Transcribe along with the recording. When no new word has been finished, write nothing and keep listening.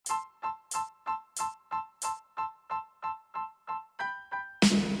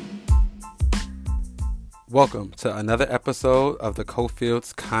Welcome to another episode of the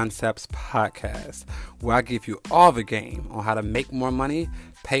Cofields Concepts Podcast, where I give you all the game on how to make more money,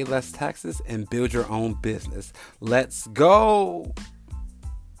 pay less taxes, and build your own business. Let's go!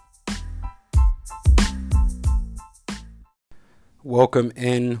 Welcome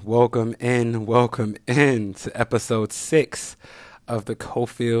in to episode 6 of the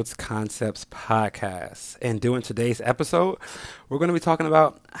Cofields Concepts Podcast. And during today's episode, we're going to be talking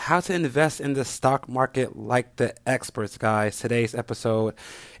about how to invest in the stock market like the experts, guys. Today's episode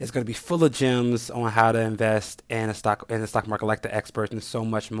is going to be full of gems on how to invest in the stock market like the experts and so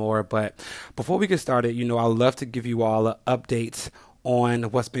much more. But before we get started, I love to give you all an update on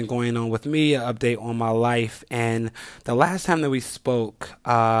what's been going on with me, an update on my life. And the last time that we spoke,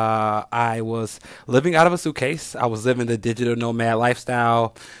 I was living out of a suitcase. I was living the digital nomad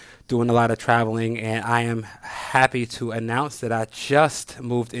lifestyle, doing a lot of traveling, and I am happy to announce that I just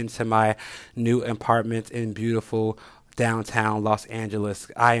moved into my new apartment in beautiful downtown Los Angeles.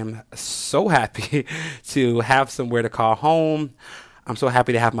 I am so happy to have somewhere to call home. I'm so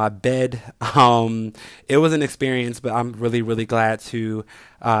happy to have my bed. It was an experience, but I'm really, really glad to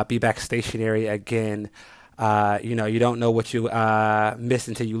be back stationary again. You don't know what you miss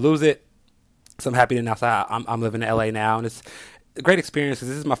until you lose it. So I'm happy to announce I'm living in LA now, and it's a great experience because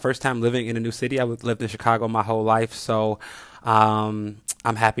this is my first time living in a new city. I've lived in Chicago my whole life, so I'm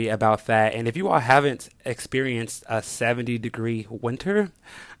happy about that. And if you all haven't experienced a 70-degree winter,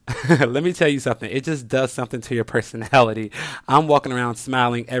 let me tell you something. It just does something to your personality. I'm walking around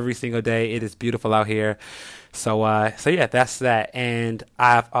smiling every single day. It is beautiful out here. So yeah, that's that. And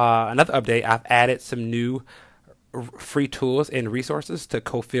I've another update. I've added some new free tools and resources to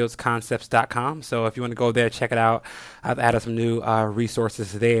cofieldsconcepts.com. So if you want to go there, check it out. I've added some new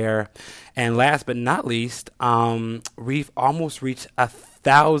resources there. And last but not least, we've almost reached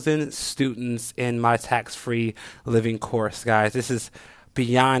 1,000 students in my tax-free living course, guys. This is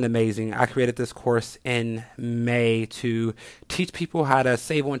beyond amazing. I created this course in May to teach people how to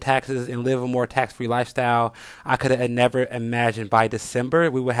save on taxes and live a more tax-free lifestyle. I could have never imagined by December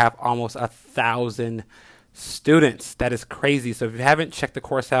we would have almost 1,000 students. That is crazy. So if you haven't checked the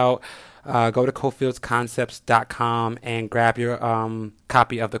course out, go to cofieldsconcepts.com and grab your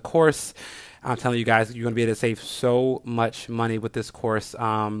copy of the course. I'm telling you guys, you're going to be able to save so much money with this course.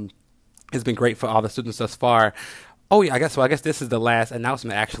 It's been great for all the students thus far. Oh yeah, I guess this is the last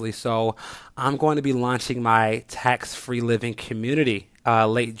announcement actually. So I'm going to be launching my tax-free living community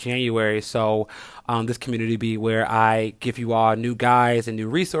late January. So this community be where I give you all new guides and new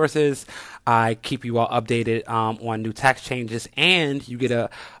resources. I keep you all updated on new tax changes, and you get a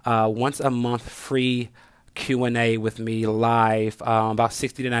once a month free Q&A with me live, about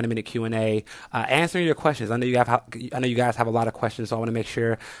 60 to 90 minute Q&A, answering your questions. I know you guys have a lot of questions, so I want to make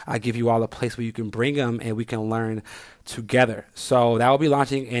sure I give you all a place where you can bring them and we can learn together. So that will be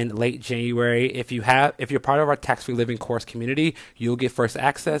launching in late January. If you're part of our tax-free living course community, you'll get first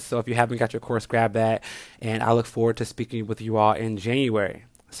access. So if you haven't got your course, grab that, and I look forward to speaking with you all in January.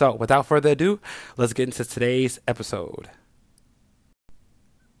 So without further ado, let's get into today's episode.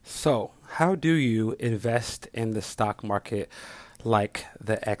 So, how do you invest in the stock market like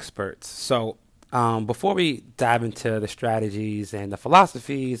the experts? So, before we dive into the strategies and the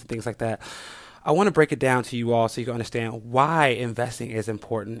philosophies and things like that, I want to break it down to you all so you can understand why investing is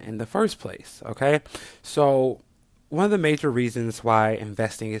important in the first place. Okay, so one of the major reasons why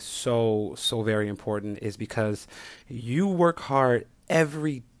investing is so very important is because you work hard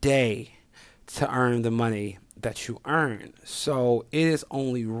every day to earn the money that you earn. So it is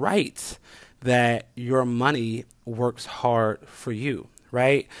only right that your money works hard for you,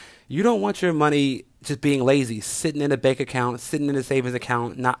 right? You don't want your money just being lazy, sitting in a bank account, sitting in a savings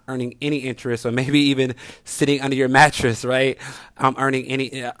account, not earning any interest, or maybe even sitting under your mattress, right?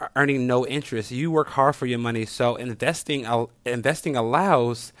 Earning no interest. You work hard for your money. So investing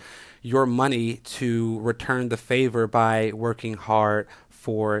allows your money to return the favor by working hard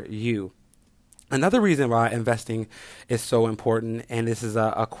for you. Another reason why investing is so important, and this is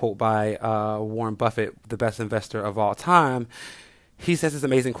a quote by Warren Buffett, the best investor of all time. He says this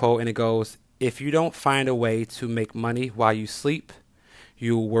amazing quote, and it goes, "If you don't find a way to make money while you sleep,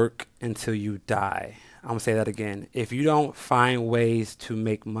 you'll work until you die." I'm going to say that again. If you don't find ways to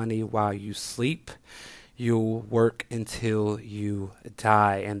make money while you sleep, you'll work until you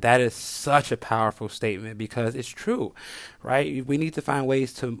die. And that is such a powerful statement because it's true, right? We need to find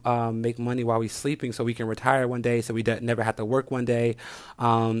ways to make money while we're sleeping so we can retire one day, so we never have to work one day.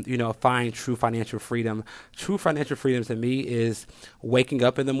 Find true financial freedom. True financial freedom to me is waking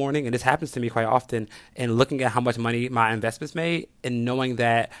up in the morning, and this happens to me quite often, and looking at how much money my investments made and knowing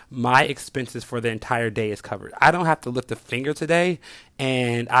that my expenses for the entire day is covered. I don't have to lift a finger today,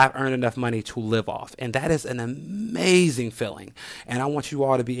 and I've earned enough money to live off. And that is an amazing feeling. And I want you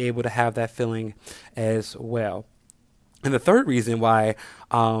all to be able to have that feeling as well. And the third reason why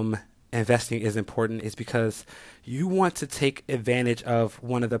investing is important is because you want to take advantage of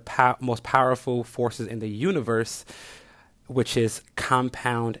one of the most powerful forces in the universe, which is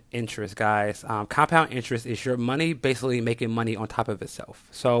compound interest, guys. Compound interest is your money basically making money on top of itself.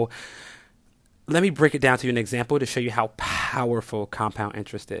 So let me break it down to you an example to show you how powerful compound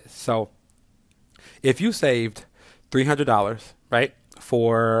interest is. So if you saved $300, right,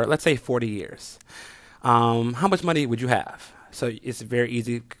 for let's say 40 years, how much money would you have? So it's a very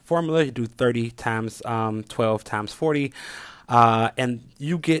easy formula. You do 30 times 12 times 40, and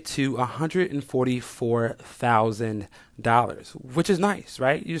you get to $144,000, which is nice,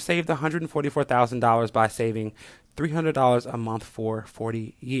 right? You saved $144,000 by saving $300 a month for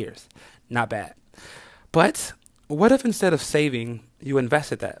 40 years. Not bad. But what if instead of saving, you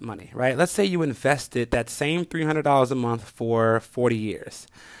invested that money, right? Let's say you invested that same $300 a month for 40 years.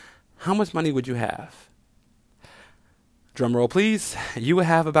 How much money would you have? Drum roll, please. You would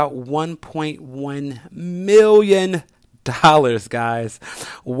have about $1.1 million, guys.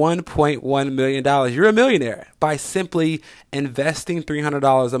 $1.1 million. You're a millionaire by simply investing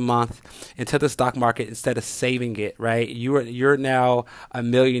 $300 a month into the stock market instead of saving it, right? You're now a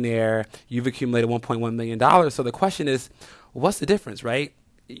millionaire. You've accumulated $1.1 million. So the question is, what's the difference, right?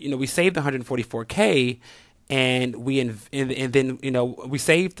 We saved 144K and we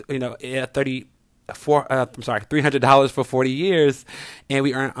saved, $300 for 40 years and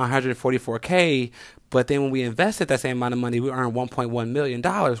we earned 144K. But then when we invested that same amount of money, we earned $1.1 million.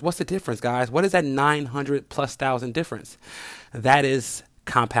 What's the difference, guys? What is that 900,000+ difference? That is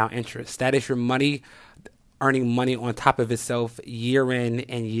compound interest. That is your money earning money on top of itself year in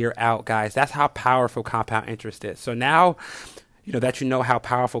and year out, guys. That's how powerful compound interest is. So now, that you know how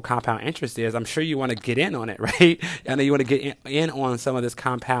powerful compound interest is, I'm sure you want to get in on it, right? I know you want to get in on some of this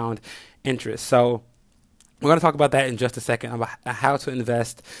compound interest. So we're going to talk about that in just a second, about how to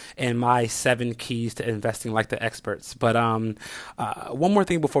invest and my 7 keys to investing like the experts. But one more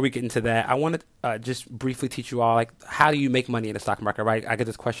thing before we get into that, I want to just briefly teach you all, how do you make money in the stock market, right? I get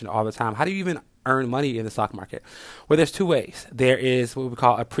this question all the time. How do you even earn money in the stock market? Well, there's 2 ways. There is what we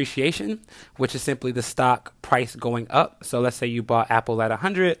call appreciation, which is simply the stock price going up. So let's say you bought Apple at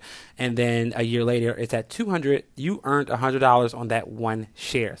 100 and then a year later it's at 200. You earned $100 on that one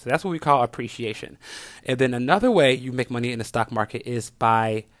share. So that's what we call appreciation. And then another way you make money in the stock market is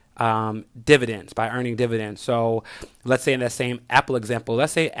by dividends, by earning dividends. So let's say in that same Apple example,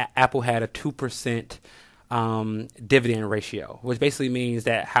 let's say Apple had a 2% dividend ratio, which basically means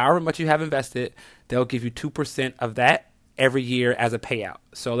that however much you have invested, they'll give you 2% of that every year as a payout.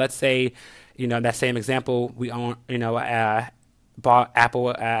 So let's say, in that same example, we own, bought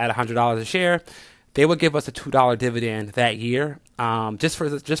Apple at $100 a share. They will give us a $2 dividend that year, just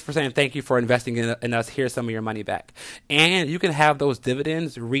for saying thank you for investing in us. Here's some of your money back, and you can have those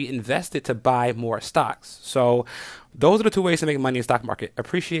dividends reinvested to buy more stocks. So those are the 2 ways to make money in the stock market: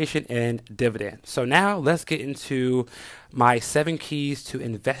 appreciation and dividend. So now let's get into my 7 keys to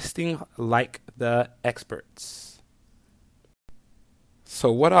investing like the experts.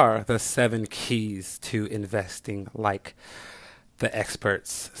 So what are the 7 keys to investing like the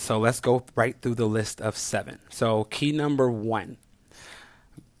experts? So let's go right through the list of 7. So key number 1,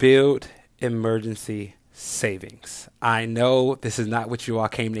 build emergency savings. I know this is not what you all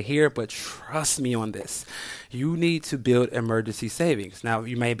came to hear, but trust me on this. You need to build emergency savings. Now,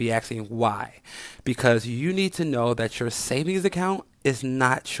 you may be asking why? Because you need to know that your savings account is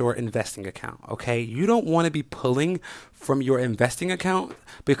not your investing account, okay? You don't want to be pulling from your investing account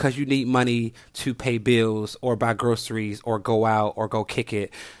because you need money to pay bills or buy groceries or go out or go kick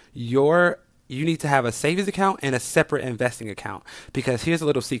it. You need to have a savings account and a separate investing account, because here's a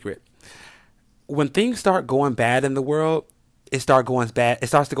little secret. When things start going bad in the world, it starts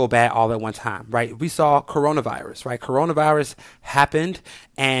to go bad all at one time, right? We saw coronavirus, right? Coronavirus happened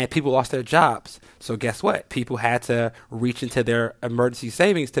and people lost their jobs. So guess what? People had to reach into their emergency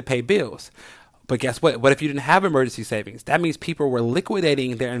savings to pay bills. But guess what? What if you didn't have emergency savings? That means people were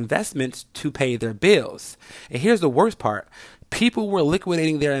liquidating their investments to pay their bills. And here's the worst part. People were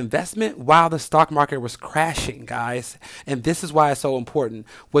liquidating their investment while the stock market was crashing, guys. And this is why it's so important.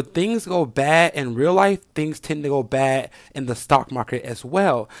 When things go bad in real life, things tend to go bad in the stock market as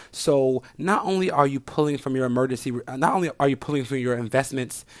well. So not only are you pulling from your investments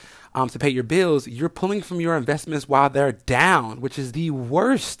to pay your bills, you're pulling from your investments while they're down, which is the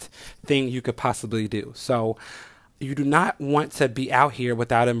worst thing you could possibly do. So you do not want to be out here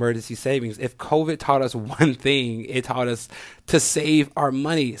without emergency savings. If COVID taught us one thing, it taught us to save our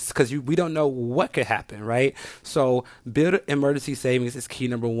money, because we don't know what could happen, right? So build emergency savings is key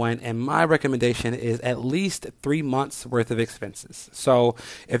number one. And my recommendation is at least 3 months worth of expenses. So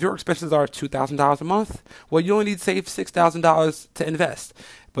if your expenses are $2,000 a month, well, you only need to save $6,000 to invest.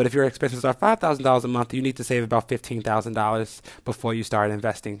 But if your expenses are $5,000 a month, you need to save about $15,000 before you start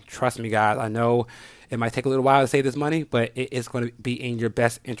investing. Trust me, guys. I know it might take a little while to save this money, but it is going to be in your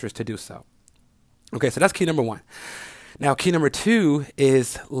best interest to do so. Okay, so that's key number one. Now, key number two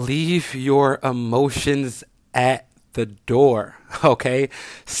is leave your emotions at the door. Okay,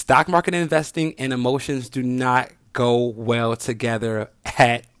 stock market investing and emotions do not go well together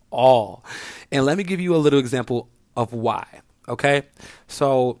at all. And let me give you a little example of why. Okay,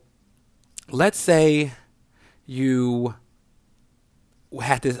 so let's say you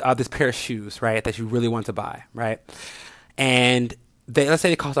had this pair of shoes, right, that you really want to buy, right? And let's say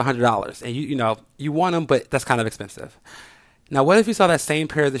they cost $100, and you want them, but that's kind of expensive. Now, what if you saw that same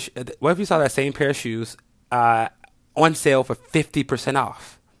pair of shoes on sale for 50%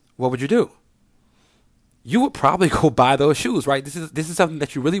 off? What would you do? You would probably go buy those shoes, right? This is something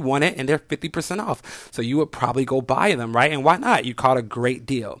that you really wanted, and they're 50% off. So you would probably go buy them, right? And why not? You caught a great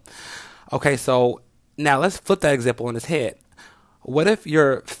deal. Okay, so now let's flip that example on its head. What if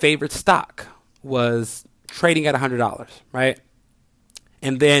your favorite stock was trading at $100, right?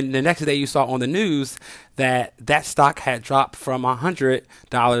 And then the next day you saw on the news that stock had dropped from $100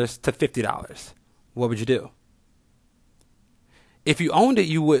 to $50. What would you do? If you owned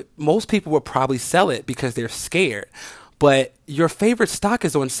it, most people would probably sell it because they're scared. But your favorite stock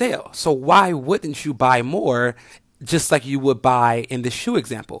is on sale. So why wouldn't you buy more, just like you would buy in the shoe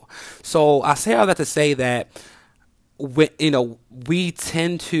example? So I say all that to say that we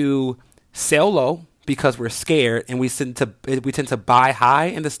tend to sell low because we're scared, and we tend to buy high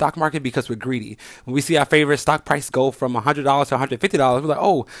in the stock market because we're greedy. When we see our favorite stock price go from $100 to $150, we're like,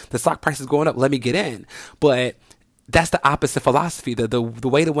 oh, the stock price is going up, let me get in. But that's the opposite philosophy. The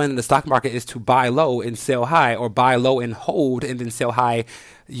way to win in the stock market is to buy low and sell high, or buy low and hold and then sell high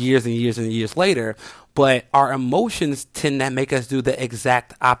years and years and years later. But our emotions tend to make us do the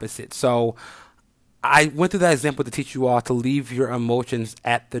exact opposite. So I went through that example to teach you all to leave your emotions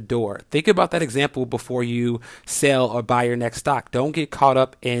at the door. Think about that example before you sell or buy your next stock. Don't get caught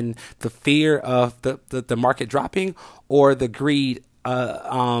up in the fear of the market dropping or the greed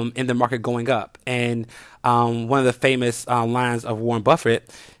in the market going up. And one of the famous lines of Warren Buffett,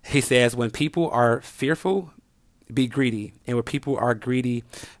 he says, when people are fearful, be greedy. And when people are greedy,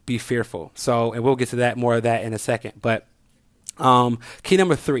 be fearful. So, and we'll get to more of that in a second. But key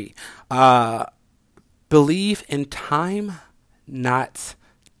number three, believe in time, not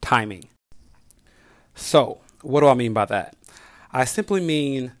timing. So what do I mean by that? I simply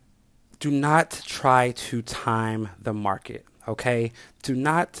mean, do not try to time the market. Okay? Do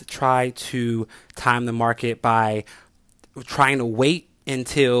not try to time the market by trying to wait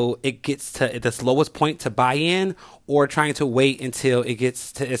until it gets to the lowest point to buy in, or trying to wait until it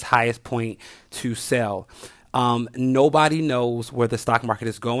gets to its highest point to sell. Nobody knows where the stock market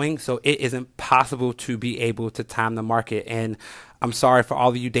is going, so it isn't possible to be able to time the market. And I'm sorry for all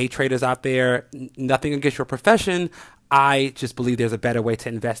of you day traders out there, nothing against your profession. I just believe there's a better way to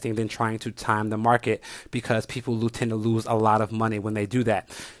investing than trying to time the market, because people tend to lose a lot of money when they do that.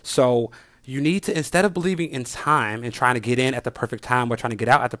 So you need to, instead of believing in time and trying to get in at the perfect time or trying to get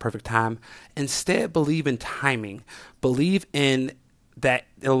out at the perfect time, instead believe in timing. Believe in that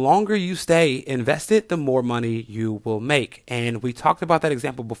the longer you stay invested, the more money you will make. And we talked about that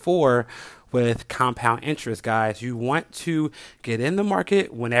example before with compound interest, guys. You want to get in the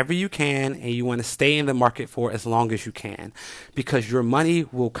market whenever you can, and you want to stay in the market for as long as you can, because your money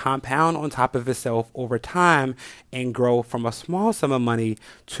will compound on top of itself over time and grow from a small sum of money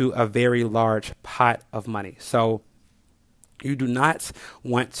to a very large pot of money. So You do not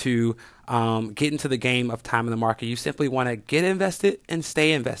want to get into the game of time in the market. You simply want to get invested and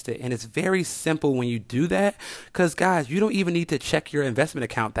stay invested. And it's very simple when you do that because, guys, you don't even need to check your investment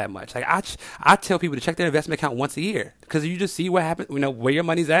account that much. Like I tell people to check their investment account once a year because you just see what happens, where your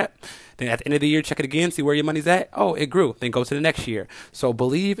money's at. Then at the end of the year, check it again, see where your money's at. Oh, it grew. Then go to the next year. So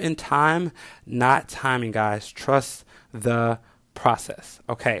believe in time, not timing, guys. Trust the process.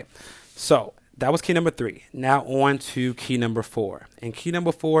 Okay. So that was key number 3. Now on to key number 4. And key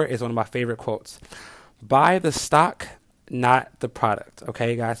number 4 is one of my favorite quotes. Buy the stock, not the product.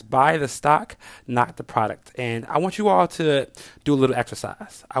 Okay, guys, buy the stock, not the product. And I want you all to do a little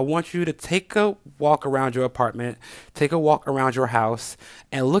exercise. I want you to take a walk around your apartment, take a walk around your house,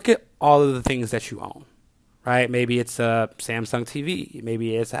 and look at all of the things that you own. Right? Maybe it's a Samsung TV.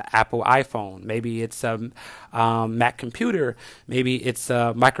 Maybe it's an Apple iPhone. Maybe it's a Mac computer. Maybe it's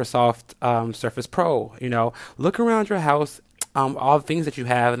a Microsoft Surface Pro. Look around your house, all the things that you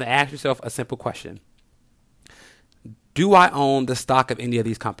have, and ask yourself a simple question. Do I own the stock of any of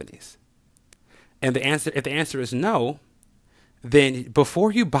these companies? And if the answer is no, then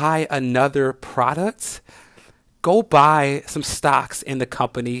before you buy another product, go buy some stocks in the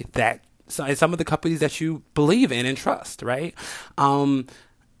company some of the companies that you believe in and trust, right?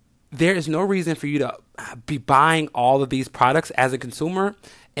 There is no reason for you to be buying all of these products as a consumer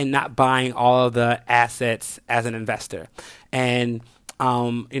and not buying all of the assets as an investor. And,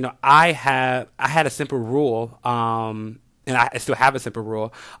 I had a simple rule, and I still have a simple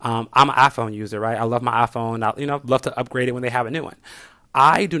rule. I'm an iPhone user, right? I love my iPhone. I, love to upgrade it when they have a new one.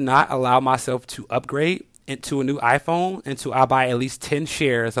 I do not allow myself to upgrade into a new iPhone until I buy at least 10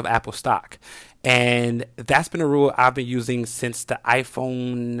 shares of Apple stock. And that's been a rule I've been using since the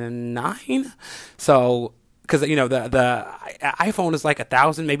iPhone 9. So, because, the iPhone is like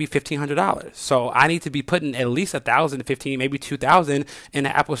 $1,000, maybe $1,500. So I need to be putting at least $1,000, 15, maybe 2,000 in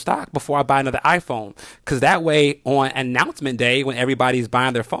the Apple stock before I buy another iPhone. Because that way, on announcement day, when everybody's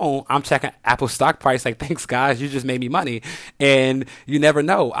buying their phone, I'm checking Apple stock price. Like, thanks, guys, you just made me money. And you never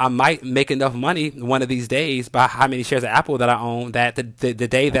know, I might make enough money one of these days by how many shares of Apple that I own. That the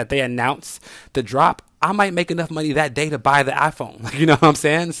day that they announce the drop, I might make enough money that day to buy the iPhone. You know what I'm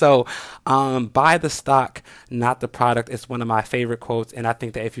saying? So buy the stock, not the product. It's one of my favorite quotes. And I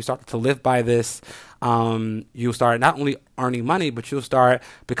think that if you start to live by this, you'll start not only earning money, but you'll start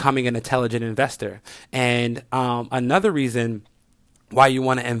becoming an intelligent investor. And another reason why you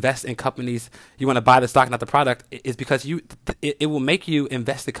want to invest in companies, you want to buy the stock, not the product, is because it will make you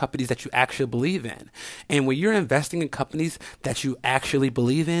invest in companies that you actually believe in. And when you're investing in companies that you actually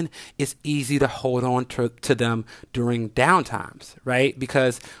believe in, it's easy to hold on to them during downtimes, right?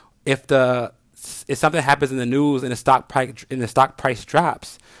 Because if something happens in the news and the stock price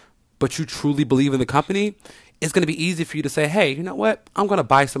drops, but you truly believe in the company, it's going to be easy for you to say, hey, you know what? I'm going to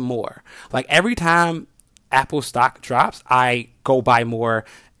buy some more. Like every time Apple stock drops, I go buy more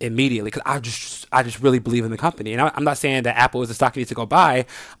immediately because I just really believe in the company. And I'm not saying that Apple is a stock you need to go buy.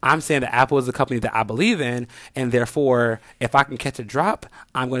 I'm saying that Apple is a company that I believe in, and therefore, if I can catch a drop,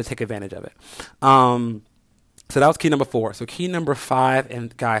 I'm going to take advantage of it. So that was key number 4. So key number 5,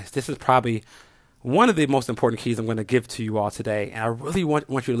 and guys, this is probably one of the most important keys I'm going to give to you all today, and I really want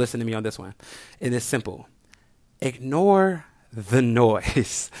you to listen to me on this one. It is simple. Ignore the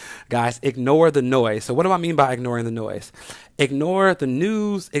noise. Guys, ignore the noise. So what do I mean by ignoring the noise? Ignore the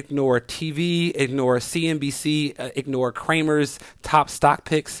news, ignore TV, ignore CNBC, ignore Cramer's top stock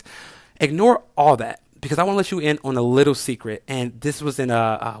picks. Ignore all that because I want to let you in on a little secret. And this was in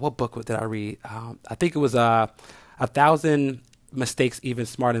what book did I read? I think it was 1,000 Mistakes Even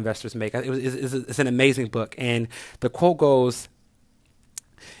Smart Investors Make. It's an amazing book. And the quote goes,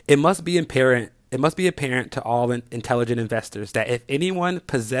 it must be apparent to all intelligent investors that if anyone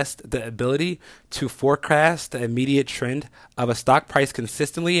possessed the ability to forecast the immediate trend of a stock price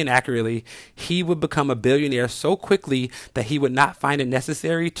consistently and accurately, he would become a billionaire so quickly that he would not find it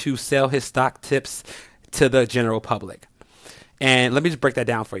necessary to sell his stock tips to the general public. And let me just break that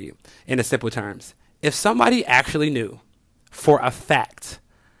down for you in the simple terms. If somebody actually knew for a fact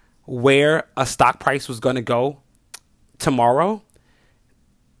where a stock price was going to go tomorrow,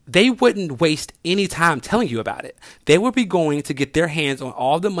 they wouldn't waste any time telling you about it. They would be going to get their hands on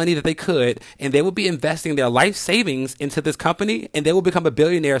all the money that they could, and they would be investing their life savings into this company, and they will become a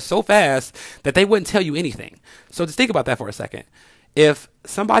billionaire so fast that they wouldn't tell you anything. So just think about that for a second. If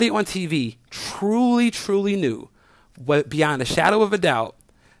somebody on TV truly, truly knew beyond a shadow of a doubt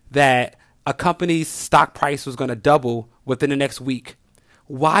that a company's stock price was going to double within the next week,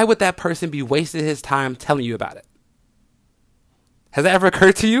 why would that person be wasting his time telling you about it? Has that ever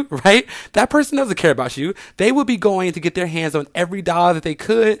occurred to you, right? That person doesn't care about you. They would be going to get their hands on every dollar that they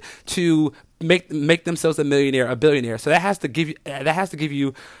could to make themselves a millionaire, a billionaire. So that has to give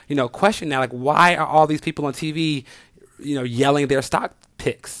you, question now, like, why are all these people on TV, yelling their stock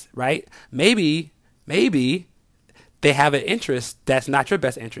picks, right? Maybe they have an interest that's not your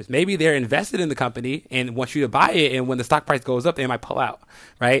best interest. Maybe they're invested in the company and want you to buy it, and when the stock price goes up, they might pull out,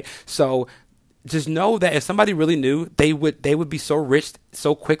 right? So just know that if somebody really knew, they would be so rich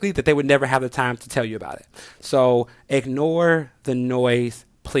so quickly that they would never have the time to tell you about it. So ignore the noise,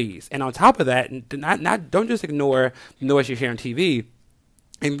 please. And on top of that, don't just ignore the noise you hear on TV.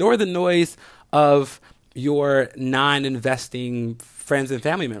 Ignore the noise of your non-investing friends and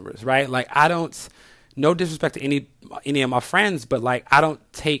family members, right? Like, no disrespect to any of my friends, but like, I don't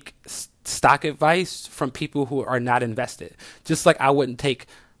take stock advice from people who are not invested. Just like I wouldn't take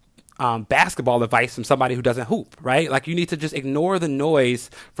basketball advice from somebody who doesn't hoop, right? Like, you need to just ignore the noise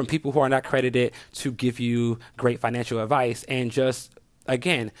from people who are not credited to give you great financial advice, and just,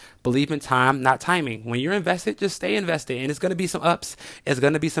 again, believe in time, not timing. When you're invested, just stay invested, and it's going to be some ups, it's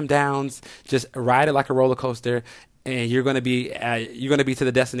going to be some downs. Just ride it like a roller coaster, and you're going to be to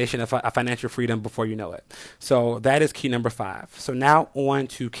the destination of financial freedom before you know it. So that is key number 5. So now on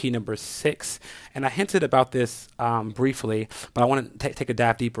to key number 6, and I hinted about this briefly, but I want to take a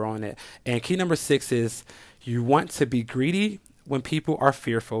dive deeper on it. And key number 6 is, you want to be greedy when people are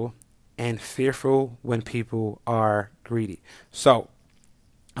fearful, and fearful when people are greedy. So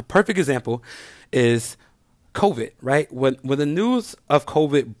a perfect example is COVID, right? When the news of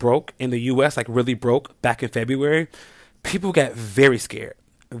COVID broke in the US, like really broke back in February, people got very scared,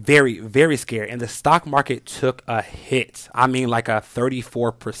 very, very scared. And the stock market took a hit. I mean, like a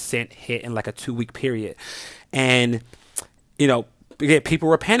 34% hit in like a 2-week period. And, again, people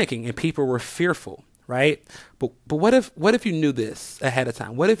were panicking and people were fearful, right? But what if you knew this ahead of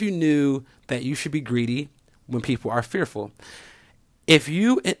time? What if you knew that you should be greedy when people are fearful? If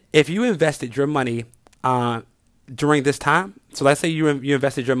you invested your money during this time, so let's say you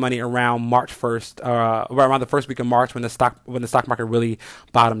invested your money around March 1st, around the first week of March, when the stock market really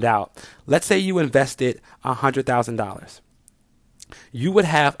bottomed out. Let's say you invested $100,000. You would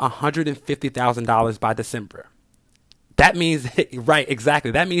have $150,000 by December. That means, right,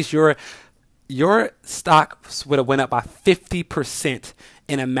 exactly. That means your stock would have went up by 50%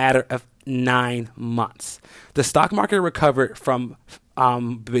 in a matter of 9 months. The stock market recovered from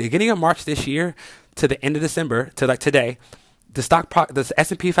the beginning of March this year to the end of December, to like today. The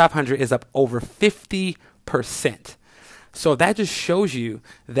S&P 500 is up over 50%. So that just shows you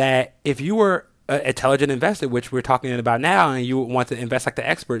that if you were an intelligent investor, which we're talking about now, and you want to invest like the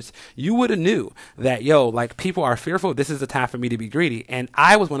experts, you would have knew that, like, people are fearful. This is the time for me to be greedy. And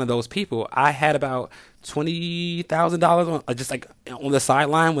I was one of those people. I had about $20,000 on, just like on the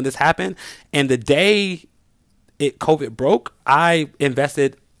sideline when this happened. And the day COVID broke, I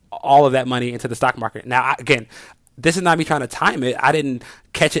invested all of that money into the stock market. Now, again, this is not me trying to time it. I didn't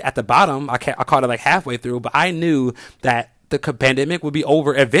catch it at the bottom. I caught it like halfway through, but I knew that the pandemic would be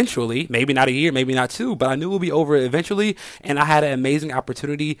over eventually. Maybe not a year, maybe not 2, but I knew it would be over eventually. And I had an amazing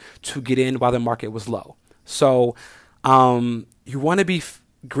opportunity to get in while the market was low. So you want to be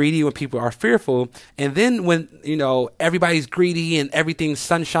greedy when people are fearful, and then when everybody's greedy and everything's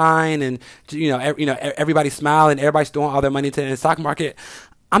sunshine, and everybody's smiling, everybody's throwing all their money into the stock market.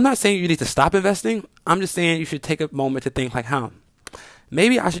 I'm not saying you need to stop investing. I'm just saying you should take a moment to think like,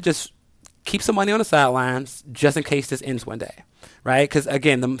 maybe I should just keep some money on the sidelines just in case this ends one day, right? Because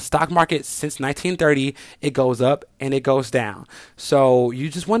again, the stock market since 1930, it goes up and it goes down. So you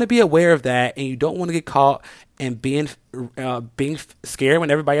just want to be aware of that, and you don't want to get caught in being scared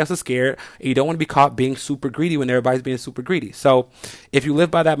when everybody else is scared. And you don't want to be caught being super greedy when everybody's being super greedy. So if you live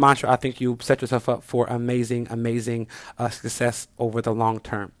by that mantra, I think you set yourself up for amazing success over the long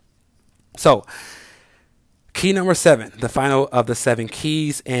term. So key number 7, the final of the 7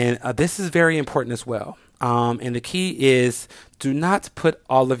 keys, and this is very important as well. And the key is, do not put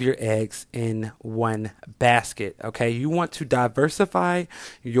all of your eggs in one basket. Okay, you want to diversify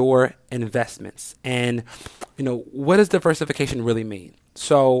your investments. And what does diversification really mean?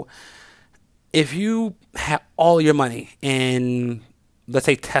 So if you have all your money in, let's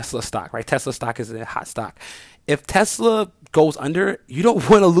say, Tesla stock, right? Tesla stock is a hot stock. If Tesla goes under, you don't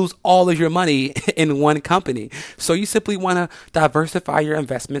want to lose all of your money in one company. So you simply want to diversify your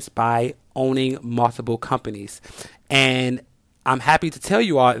investments by owning multiple companies. And I'm happy to tell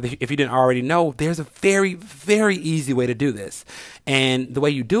you all, if you didn't already know, there's a very, very easy way to do this. And the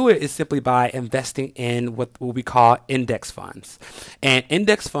way you do it is simply by investing in what we call index funds. And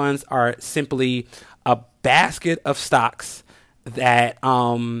index funds are simply a basket of stocks that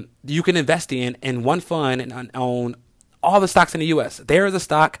you can invest in one fund and own all the stocks in the U.S. There is a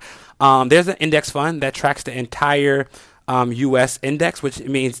stock, there's an index fund that tracks the entire U.S. index, which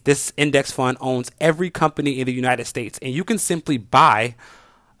means this index fund owns every company in the United States. And you can simply buy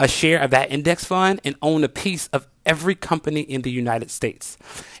a share of that index fund and own a piece of every company in the United States.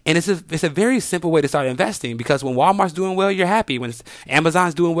 And it's a very simple way to start investing, because when Walmart's doing well, you're happy. When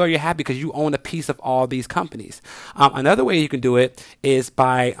Amazon's doing well, you're happy because you own a piece of all these companies. Another way you can do it is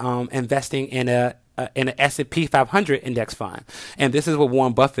by investing in an S&P 500 index fund. And this is what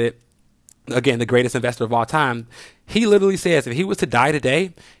Warren Buffett, again, the greatest investor of all time, he literally says if he was to die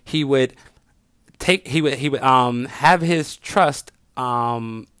today, he would have his trust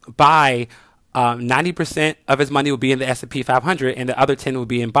buy 90% of his money will be in the S&P 500, and the other 10 will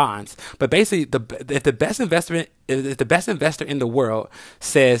be in bonds. But basically, if the best investor in the world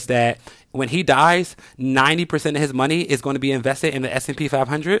says that when he dies, 90% of his money is going to be invested in the S&P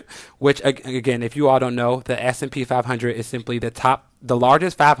 500, which again, if you all don't know, the S&P 500 is simply the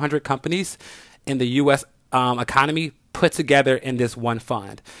largest 500 companies in the U.S. Economy put together in this one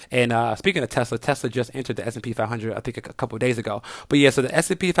fund. And speaking of Tesla just entered the S&P 500, I think a couple of days ago. But yeah, so the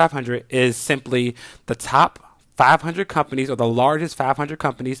S&P 500 is simply the top 500 companies, or the largest 500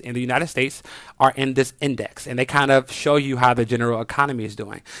 companies in the United States are in this index. And they kind of show you how the general economy is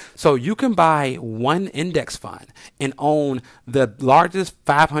doing. So you can buy one index fund and own the largest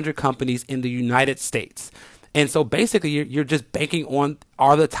 500 companies in the United States. And so basically, you're just banking on,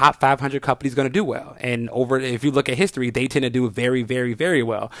 are the top 500 companies going to do well? And if you look at history, they tend to do very, very, very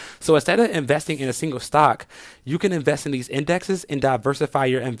well. So instead of investing in a single stock, you can invest in these indexes and diversify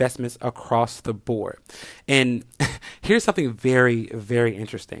your investments across the board. And here's something very, very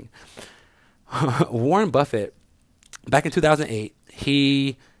interesting. Warren Buffett, back in 2008,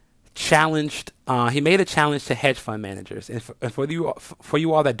 he made a challenge to hedge fund managers. And for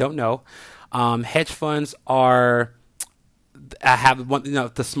you all that don't know, hedge funds have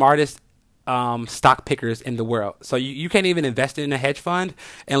the smartest stock pickers in the world. So you can't even invest in a hedge fund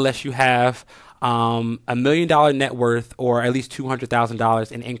unless you have $1 million net worth or at least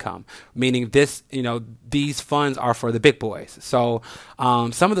 $200,000 in income, meaning these funds are for the big boys. So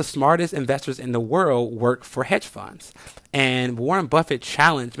some of the smartest investors in the world work for hedge funds. And Warren Buffett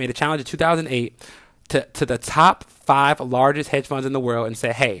made a challenge in 2008 to the top 5 largest hedge funds in the world and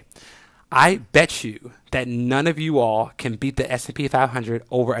said, hey, I bet you that none of you all can beat the S&P 500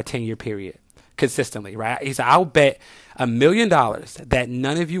 over a 10-year period consistently, right? He said, I'll bet $1 million that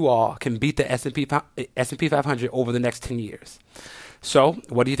none of you all can beat the S&P 500 over the next 10 years. So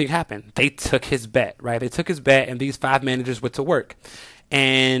what do you think happened? They took his bet, right? They took his bet, and these 5 managers went to work.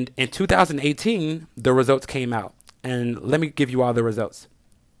 And in 2018, the results came out. And let me give you all the results.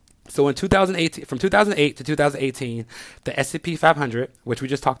 So in 2018, from 2008 to 2018, the S&P 500, which we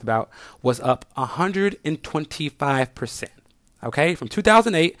just talked about, was up 125%. Okay, from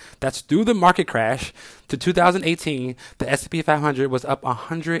 2008, that's through the market crash, to 2018, the S&P 500 was up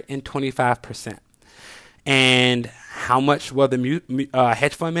 125%. And how much were the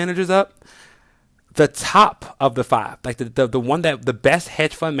hedge fund managers up? The top of the 5, like the best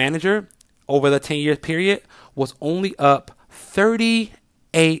hedge fund manager over the 10-year period was only up 38%.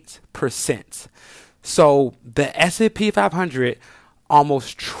 So the S&P 500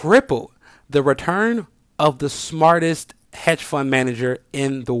 almost tripled the return of the smartest hedge fund manager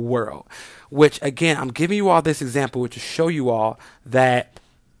in the world, which again, I'm giving you all this example to show you all that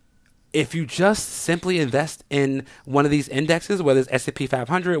if you just simply invest in one of these indexes, whether it's S&P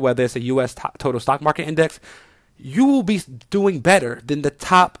 500, whether it's a U.S. total stock market index, you will be doing better than the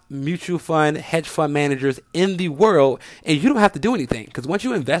top mutual fund hedge fund managers in the world, and you don't have to do anything, because once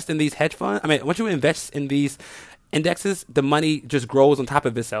you invest in these once you invest in these indexes, the money just grows on top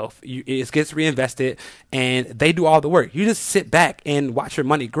of itself. It gets reinvested, and they do all the work. You just sit back and watch your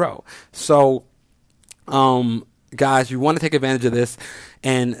money grow. So, guys, you want to take advantage of this,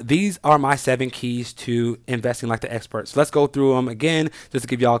 and these are my 7 keys to investing like the experts. So let's go through them again, just to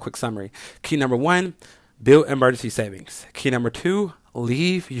give y'all a quick summary. Key number 1. Build emergency savings. Key number 2,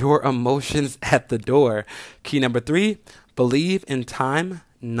 leave your emotions at the door. Key number 3, believe in time,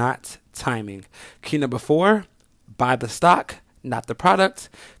 not timing. Key number 4, buy the stock, not the product.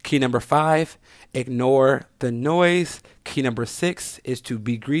 Key number 5, ignore the noise. Key number 6 is to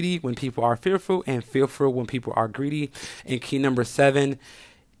be greedy when people are fearful, and fearful when people are greedy. And key number 7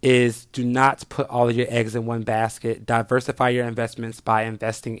 is do not put all of your eggs in one basket. Diversify your investments by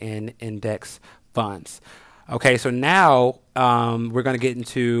investing in index funds. Okay, so now we're going to get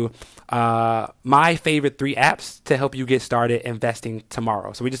into my favorite 3 apps to help you get started investing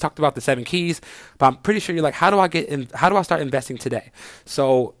tomorrow. So we just talked about the 7 keys, but I'm pretty sure you're like, how do I start investing today?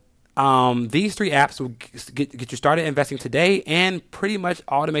 So these 3 apps will get you started investing today and pretty much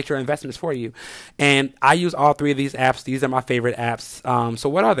automate your investments for you. And I use all 3 of these apps. These are my favorite apps. So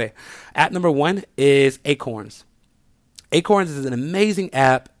what are they? App number 1 is Acorns. Acorns is an amazing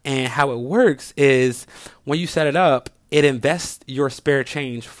app, and how it works is when you set it up, it invests your spare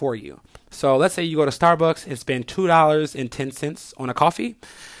change for you. So let's say you go to Starbucks and spend $2.10 on a coffee.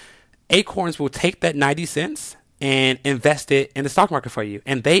 Acorns will take that 90 cents and invest it in the stock market for you.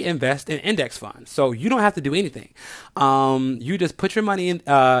 And they invest in index funds. So you don't have to do anything. You just put your money in,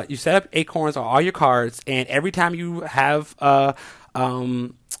 you set up Acorns on all your cards, and every time you have a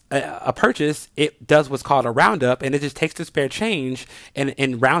purchase, it does what's called a roundup, and it just takes the spare change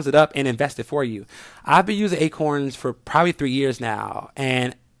and rounds it up and invests it for you. I've been using Acorns for probably 3 years now,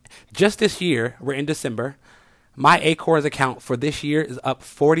 and just this year, we're in December, my Acorns account for this year is up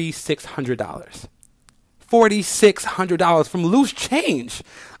 $4,600. $4,600 from loose change.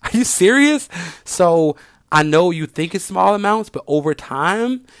 Are you serious? So I know you think it's small amounts, but over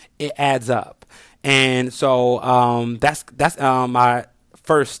time, it adds up. And so that's my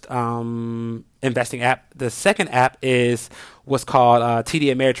first investing app. The second app is what's called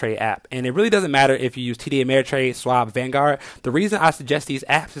TD Ameritrade app. And it really doesn't matter if you use TD Ameritrade, Schwab, Vanguard. The reason I suggest these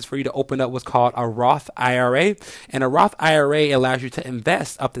apps is for you to open up what's called a Roth IRA. And a Roth IRA allows you to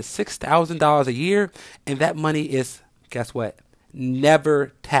invest up to $6,000 a year. And that money is, guess what?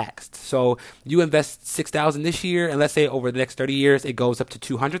 Never taxed. So you invest $6,000 this year, and let's say over the next 30 years it goes up to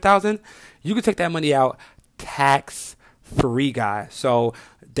 $200,000. You can take that money out tax free, guys. So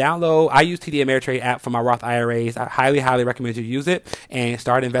download. I use TD Ameritrade app for my Roth IRAs. I highly recommend you use it and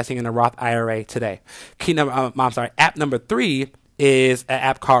start investing in a Roth IRA today. App number 3 is an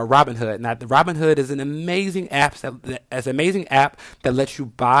app called Robinhood. Now, the Robinhood is an amazing app that lets you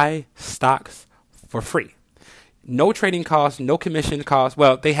buy stocks for free. No trading costs, no commission costs.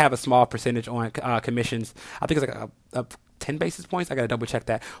 Well, they have a small percentage on commissions. I think it's like a 10 basis points. I got to double check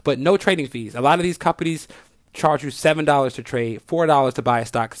that. But no trading fees. A lot of these companies charge you $7 to trade, $4 to buy a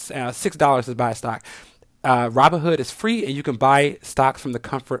stock, $6 to buy a stock. Robinhood is free, and you can buy stocks from the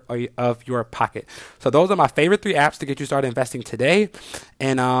comfort of your pocket. So those are my favorite 3 apps to get you started investing today.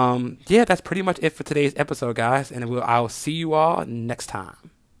 And yeah, that's pretty much it for today's episode, guys. And I'll see you all next time.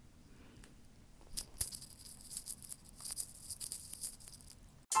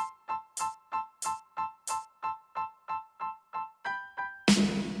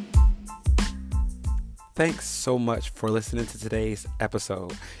 Thanks so much for listening to today's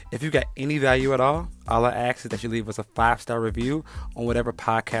episode. If you got any value at all I ask is that you leave us a 5-star review on whatever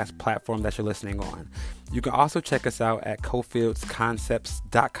podcast platform that you're listening on. You can also check us out at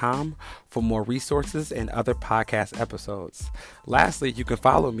Cofield'sConcepts.com for more resources and other podcast episodes. Lastly, you can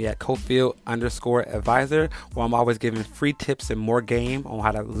follow me at Cofield_advisor, where I'm always giving free tips and more game on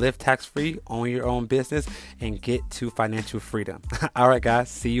how to live tax-free, own your own business, and get to financial freedom. All right, guys.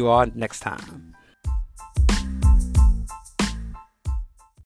 See you all next time.